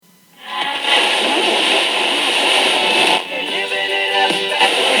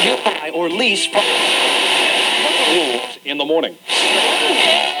police in the morning.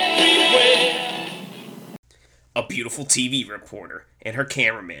 A beautiful TV reporter and her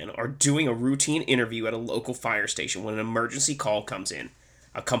cameraman are doing a routine interview at a local fire station when an emergency call comes in.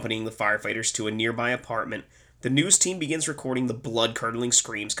 Accompanying the firefighters to a nearby apartment, the news team begins recording the blood-curdling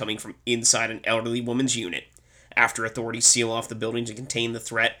screams coming from inside an elderly woman's unit. After authorities seal off the building to contain the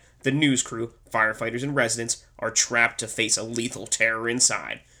threat, the news crew, firefighters, and residents are trapped to face a lethal terror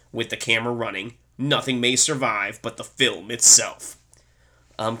inside. With the camera running, nothing may survive but the film itself.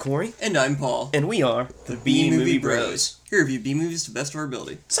 I'm Corey. And I'm Paul. And we are the B-Movie Bros. Here review B-movies to the best of our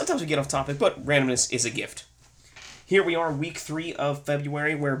ability. Sometimes we get off topic, but randomness is a gift. Here we are, week 3 of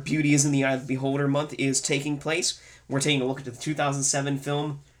February, where Beauty is in the Eye of the Beholder month is taking place. We're taking a look at the 2007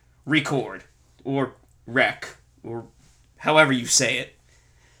 film Record, or Wreck, or however you say it.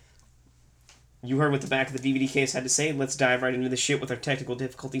 You heard what the back of the DVD case had to say. Let's dive right into the shit with our technical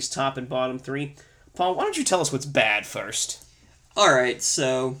difficulties, top and bottom 3. Paul, why don't you tell us what's bad first? Alright,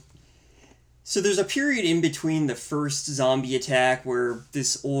 so there's a period in between the first zombie attack where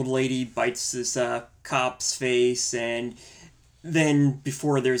this old lady bites this cop's face, and then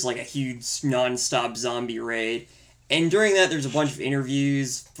before there's like a huge non-stop zombie raid. And during that, there's a bunch of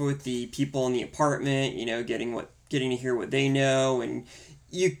interviews with the people in the apartment, you know, getting to hear what they know, and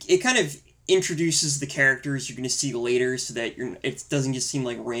it kind of introduces the characters you're going to see later so that it doesn't just seem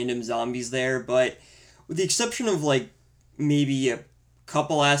like random zombies there. But with the exception of like maybe a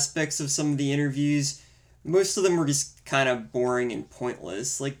couple aspects of some of the interviews, most of them were just kind of boring and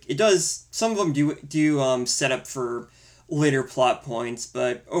pointless. Like, some of them do set up for later plot points,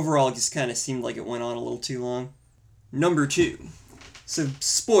 but overall it just kind of seemed like it went on a little too long. Number 2. So,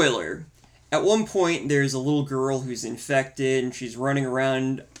 spoiler. At one point, there's a little girl who's infected, and she's running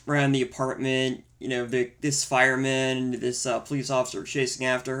around the apartment. You know, this fireman and this police officer are chasing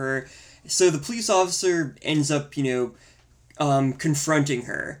after her. So the police officer ends up, confronting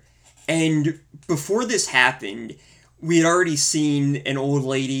her. And before this happened, we had already seen an old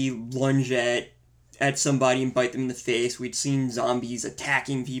lady lunge at somebody and bite them in the face. We'd seen zombies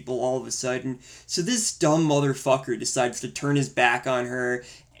attacking people all of a sudden. So this dumb motherfucker decides to turn his back on her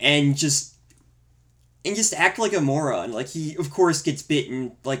and just act like a moron. Like, he, of course, gets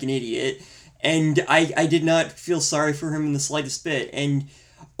bitten like an idiot. And I did not feel sorry for him in the slightest bit. And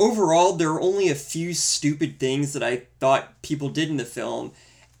overall, there are only a few stupid things that I thought people did in the film,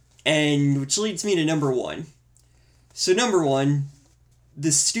 and which leads me to number 1. So number 1,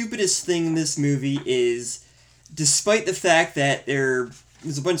 the stupidest thing in this movie is, despite the fact that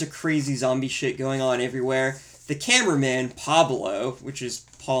there's a bunch of crazy zombie shit going on everywhere, the cameraman, Pablo, which is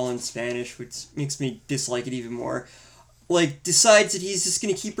Paul in Spanish, which makes me dislike it even more, decides that he's just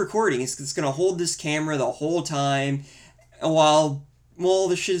going to keep recording. He's going to hold this camera the whole time while all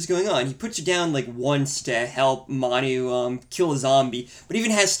this shit is going on. He puts it down once to help Manu kill a zombie, but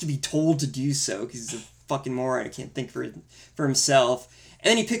even has to be told to do so because he's a fucking moron. I can't think for himself.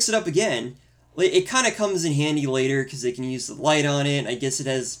 And then he picks it up again. It kind of comes in handy later because they can use the light on it. I guess it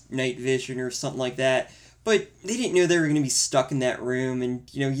has night vision or something like that. But they didn't know they were going to be stuck in that room, and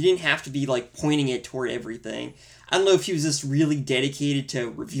you didn't have to be pointing it toward everything. I don't know if he was just really dedicated to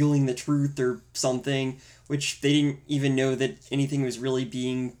revealing the truth or something, which they didn't even know that anything was really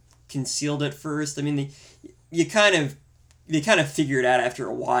being concealed at first. I mean, they kind of figured it out after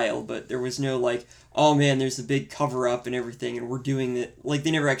a while, but there was no oh man, there's a big cover-up and everything, and we're doing it.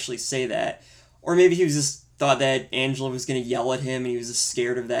 They never actually say that. Or maybe he was just thought that Angela was going to yell at him, and he was just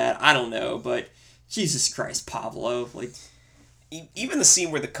scared of that. I don't know, but Jesus Christ, Pablo. Even the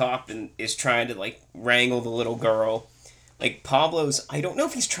scene where the cop is trying to, wrangle the little girl, Pablo's, I don't know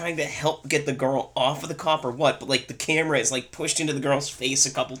if he's trying to help get the girl off of the cop or what, but, the camera is, pushed into the girl's face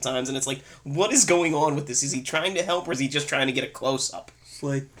a couple times, and it's what is going on with this? Is he trying to help, or is he just trying to get a close-up?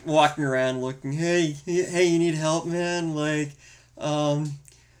 It's walking around looking, hey, you need help, man? I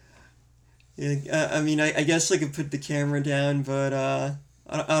guess I could put the camera down, but, I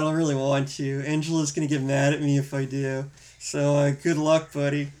don't really want to. Angela's gonna get mad at me if I do. So, good luck,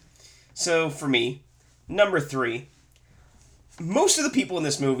 buddy. So, for me, number 3, most of the people in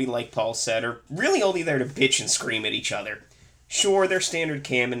this movie, like Paul said, are really only there to bitch and scream at each other. Sure, they're standard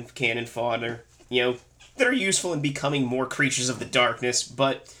canon fodder, that are useful in becoming more creatures of the darkness,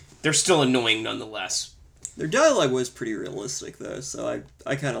 but they're still annoying nonetheless. Their dialogue was pretty realistic, though, so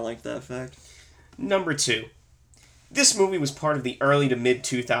I kind of like that fact. Number 2. This movie was part of the early to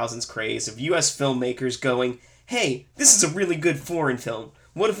mid-2000s craze of U.S. filmmakers going, hey, this is a really good foreign film.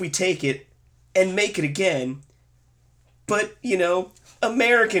 What if we take it and make it again, but,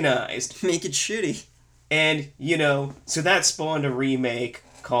 Americanized? Make it shitty. And, so that spawned a remake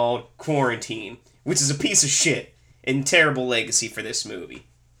called Quarantine, which is a piece of shit and terrible legacy for this movie.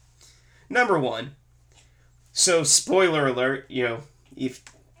 Number 1. So, spoiler alert, if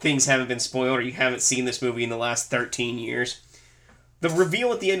things haven't been spoiled or you haven't seen this movie in the last 13 years, the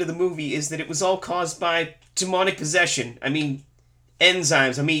reveal at the end of the movie is that it was all caused by demonic possession.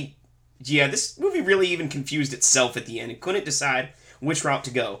 Enzymes. This movie really even confused itself at the end. It couldn't decide which route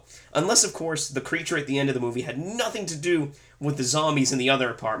to go. Unless, of course, the creature at the end of the movie had nothing to do with the zombies in the other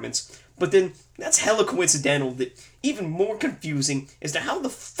apartments. But then, that's hella coincidental that even more confusing as to how the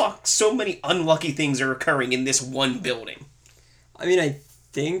fuck so many unlucky things are occurring in this one building. I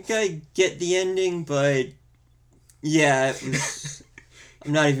think I get the ending, but yeah,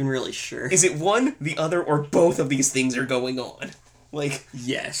 I'm not even really sure. Is it one, the other, or both of these things are going on?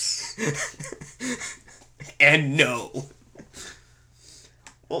 Yes. And no.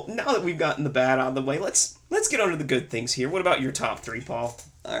 Well, now that we've gotten the bad out of the way, let's get on to the good things here. What about your top 3, Paul?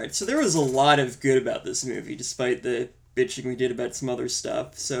 Alright, so there was a lot of good about this movie, despite the bitching we did about some other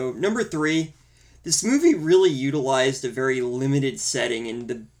stuff. So, number 3, this movie really utilized a very limited setting in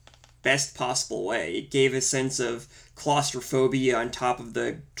the best possible way. It gave a sense of claustrophobia on top of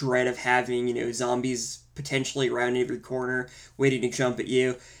the dread of having, zombies potentially around every corner waiting to jump at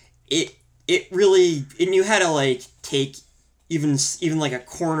you. It knew how to, take even a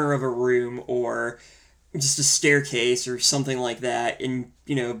corner of a room or just a staircase or something like that and,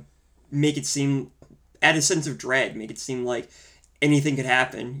 make it seem, add a sense of dread, make it seem like anything could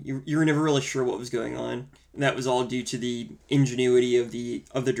happen. You were never really sure what was going on. And that was all due to the ingenuity of the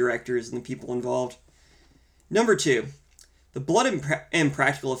directors and the people involved. Number 2, the blood and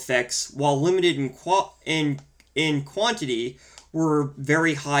practical effects, while limited in quantity, were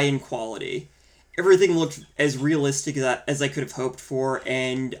very high in quality. Everything looked as realistic as I could have hoped for,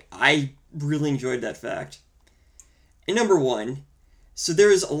 and I really enjoyed that fact. And number 1, so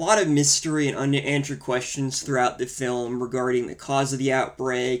there's a lot of mystery and unanswered questions throughout the film regarding the cause of the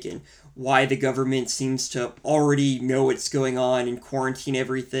outbreak and why the government seems to already know what's going on and quarantine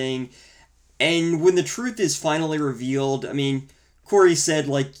everything. And when the truth is finally revealed, Corey said,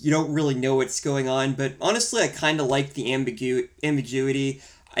 you don't really know what's going on, but honestly, I kind of like the ambiguity.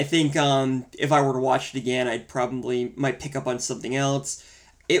 I think if I were to watch it again, might pick up on something else.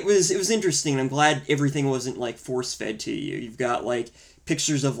 It was interesting, and I'm glad everything wasn't, force-fed to you. You've got,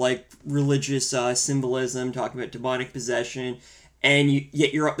 pictures of, religious symbolism, talking about demonic possession, and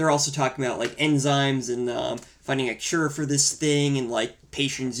they're also talking about, enzymes and finding a cure for this thing, and,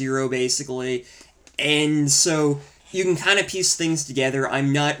 patient zero, basically. And so you can kind of piece things together.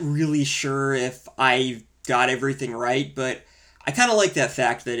 I'm not really sure if I got everything right, but I kind of like that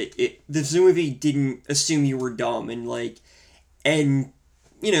fact that this movie didn't assume you were dumb and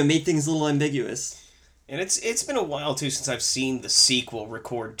made things a little ambiguous. And it's been a while too since I've seen the sequel,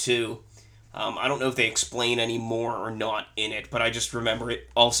 Record 2. I don't know if they explain any more or not in it, but I just remember it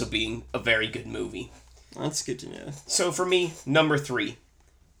also being a very good movie. That's good to know. So for me, number 3,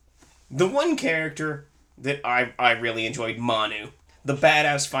 the one character that I really enjoyed, Manu, the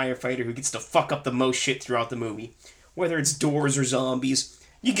badass firefighter who gets to fuck up the most shit throughout the movie. Whether it's doors or zombies,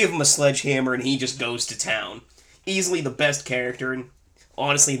 you give him a sledgehammer and he just goes to town. Easily the best character, and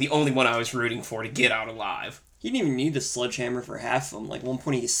honestly the only one I was rooting for to get out alive. He didn't even need the sledgehammer for half of them. At one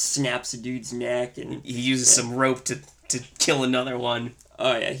point he snaps a dude's neck and... He uses some rope to kill another one.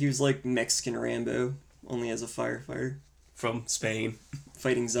 Oh yeah, he was like Mexican Rambo, only as a firefighter. From Spain.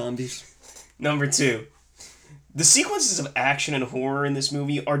 Fighting zombies. Number 2. The sequences of action and horror in this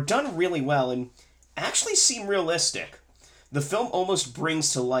movie are done really well and actually seem realistic. The film almost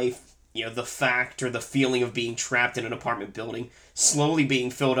brings to life, the fact or the feeling of being trapped in an apartment building, slowly being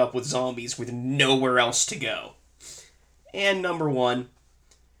filled up with zombies with nowhere else to go. And number 1,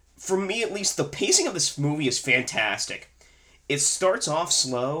 for me at least, the pacing of this movie is fantastic. It starts off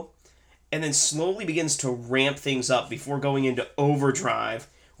slow, and then slowly begins to ramp things up before going into overdrive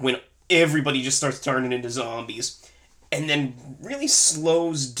when everybody just starts turning into zombies, and then really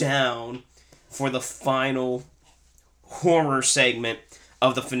slows down for the final horror segment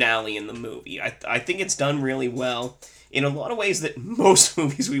of the finale in the movie. I think it's done really well in a lot of ways that most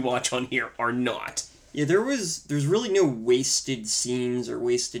movies we watch on here are not. Yeah, there's really no wasted scenes or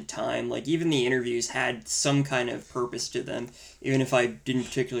wasted time. Even the interviews had some kind of purpose to them, even if I didn't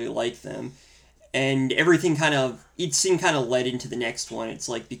particularly like them. And everything each scene kind of led into the next one. It's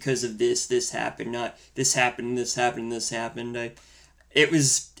because of this happened, not this happened, this happened, this happened. It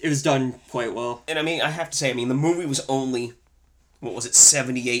was done quite well. And I have to say, the movie was only,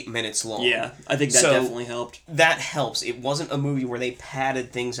 78 minutes long. Yeah, I think that definitely helped. That helps. It wasn't a movie where they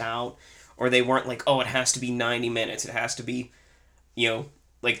padded things out, or they weren't it has to be 90 minutes. It has to be,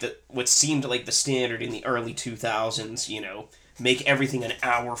 what seemed like the standard in the early 2000s, make everything an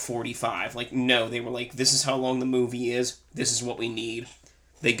hour 45. Like, no, they were like, this is how long the movie is, this is what we need.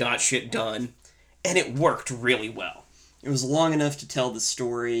 They got shit done, and it worked really well. It was long enough to tell the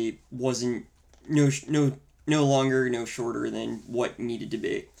story, wasn't no longer, no shorter than what needed to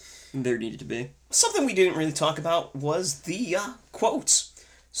be. There needed to be. Something we didn't really talk about was the quotes.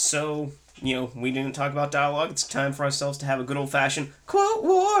 So, we didn't talk about dialogue. It's time for ourselves to have a good old-fashioned quote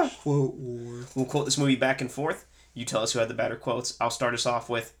war. Quote war. We'll quote this movie back and forth. You tell us who had the better quotes. I'll start us off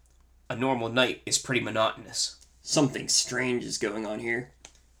with, "A normal night is pretty monotonous." Something strange is going on here.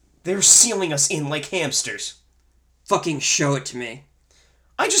 "They're sealing us in like hamsters." Fucking show it to me.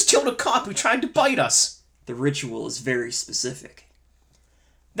 "I just killed a cop who tried to bite us." The ritual is very specific.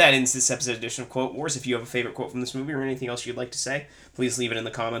 That ends this episode edition of Quote Wars. If you have a favorite quote from this movie or anything else you'd like to say, please leave it in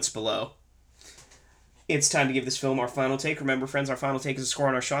the comments below. It's time to give this film our final take. Remember, friends, our final take is a score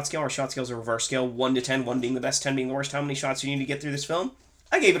on our shot scale. Our shot scale is a reverse scale, 1 to 10, 1 being the best, 10 being the worst. How many shots do you need to get through this film?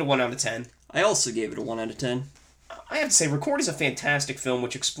 I gave it a 1 out of 10. I also gave it a 1 out of 10. I have to say, Record is a fantastic film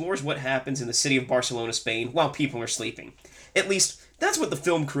which explores what happens in the city of Barcelona, Spain, while people are sleeping. At least, that's what the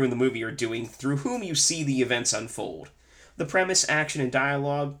film crew in the movie are doing, through whom you see the events unfold. The premise, action, and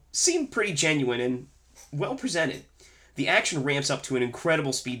dialogue seem pretty genuine and well presented. The action ramps up to an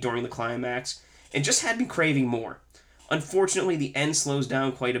incredible speed during the climax, and just had me craving more. Unfortunately, the end slows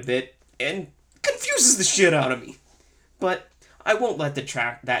down quite a bit, and confuses the shit out of me. But I won't let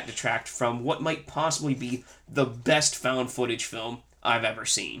that detract from what might possibly be the best found footage film I've ever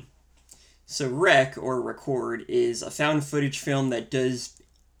seen. So Rec, or Record, is a found footage film that does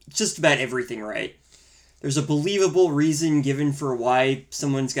just about everything right. There's a believable reason given for why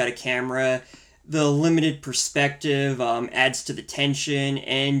someone's got a camera. The limited perspective adds to the tension,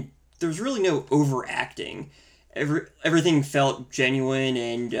 and there's really no overacting. Everything felt genuine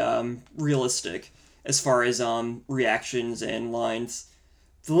and realistic as far as reactions and lines.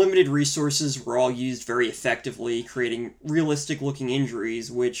 The limited resources were all used very effectively, creating realistic-looking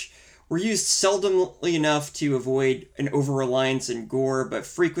injuries, which were used seldomly enough to avoid an over-reliance in gore, but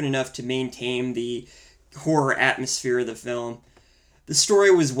frequent enough to maintain the horror atmosphere of the film. The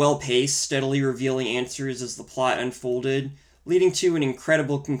story was well-paced, steadily revealing answers as the plot unfolded, leading to an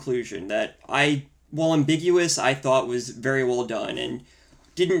incredible conclusion that while ambiguous, I thought was very well done and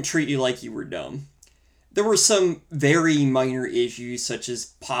didn't treat you like you were dumb. There were some very minor issues, such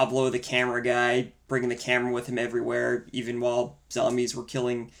as Pablo, the camera guy, bringing the camera with him everywhere, even while zombies were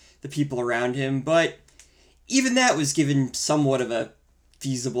killing the people around him, but even that was given somewhat of a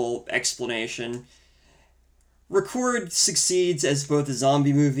feasible explanation. Record succeeds as both a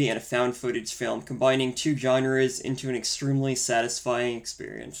zombie movie and a found footage film, combining two genres into an extremely satisfying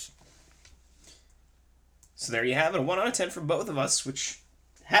experience. So there you have it, a 1 out of 10 for both of us, which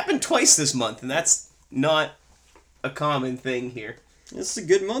happened twice this month, and that's not a common thing here. It's a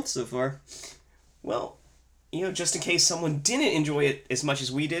good month so far. Well, just in case someone didn't enjoy it as much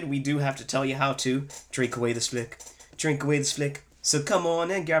as we did, we do have to tell you how to drink away this flick. Drink away this flick. So come on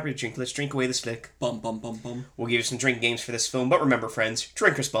and grab your drink. Let's drink away this flick. Bum, bum, bum, bum. We'll give you some drink games for this film, but remember, friends,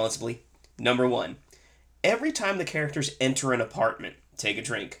 drink responsibly. Number 1. Every time the characters enter an apartment, take a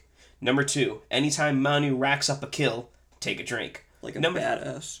drink. Number 2. Anytime Manu racks up a kill, take a drink. Like a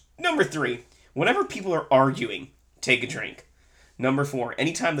badass. Number 3. Whenever people are arguing, take a drink. Number 4.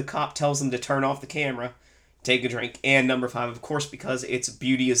 Anytime the cop tells them to turn off the camera, take a drink. And number 5, of course, because it's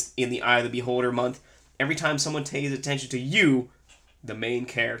beauty is in the eye of the beholder month, every time someone pays attention to you, the main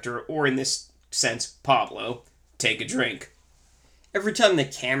character, or in this sense, Pablo, take a drink. Every time the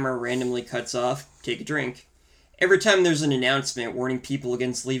camera randomly cuts off, take a drink. Every time there's an announcement warning people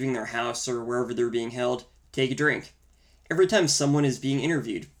against leaving their house or wherever they're being held, take a drink. Every time someone is being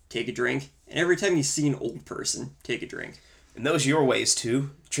interviewed, take a drink. And every time you see an old person, take a drink. And those are your ways to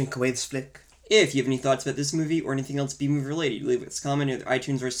drink away this flick. If you have any thoughts about this movie or anything else B-movie related, leave us a comment either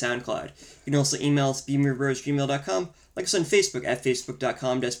iTunes or SoundCloud. You can also email us bmoviebros@gmail.com, like us on Facebook at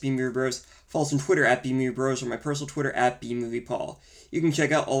facebook.com/bmoviebros, follow us on Twitter at bmoviebros, or my personal Twitter at bmoviepaul. You can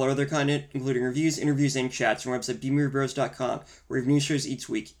check out all our other content, including reviews, interviews, and chats from our website bmoviebros.com, where we have new shows each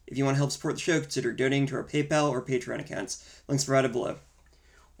week. If you want to help support the show, consider donating to our PayPal or Patreon accounts. Links provided below.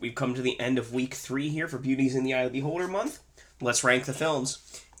 We've come to the end of week 3 here for Beauties in the Eye of the Beholder month. Let's rank the films.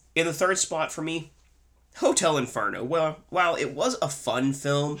 In the third spot for me, Hotel Inferno. Well, while it was a fun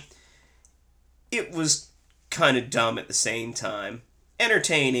film, it was kind of dumb at the same time.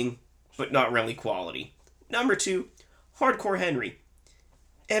 Entertaining, but not really quality. Number 2, Hardcore Henry.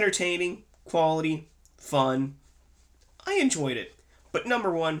 Entertaining, quality, fun. I enjoyed it. But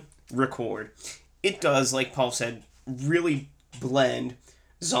number 1, Record. It does, like Paul said, really blend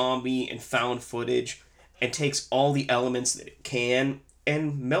zombie and found footage and takes all the elements that it can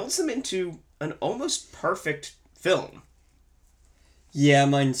and melds them into an almost perfect film. Yeah,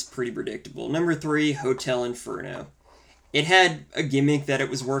 mine's pretty predictable. Number 3, Hotel Inferno. It had a gimmick that it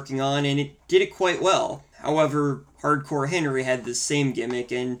was working on, and it did it quite well. However, Hardcore Henry had the same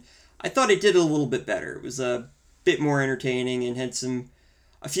gimmick, and I thought it did a little bit better. It was a bit more entertaining and had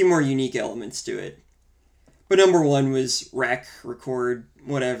a few more unique elements to it. But number 1 was Wreck, Record,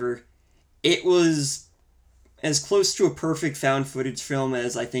 whatever. It was as close to a perfect found footage film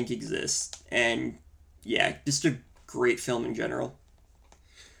as I think exists. And yeah, just a great film in general.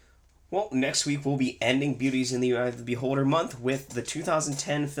 Well, next week we'll be ending Beauties in the Eye of the Beholder month with the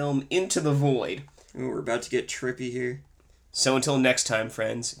 2010 film Into the Void. Ooh, we're about to get trippy here. So until next time,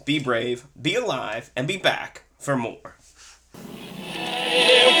 friends, be brave, be alive, and be back for more.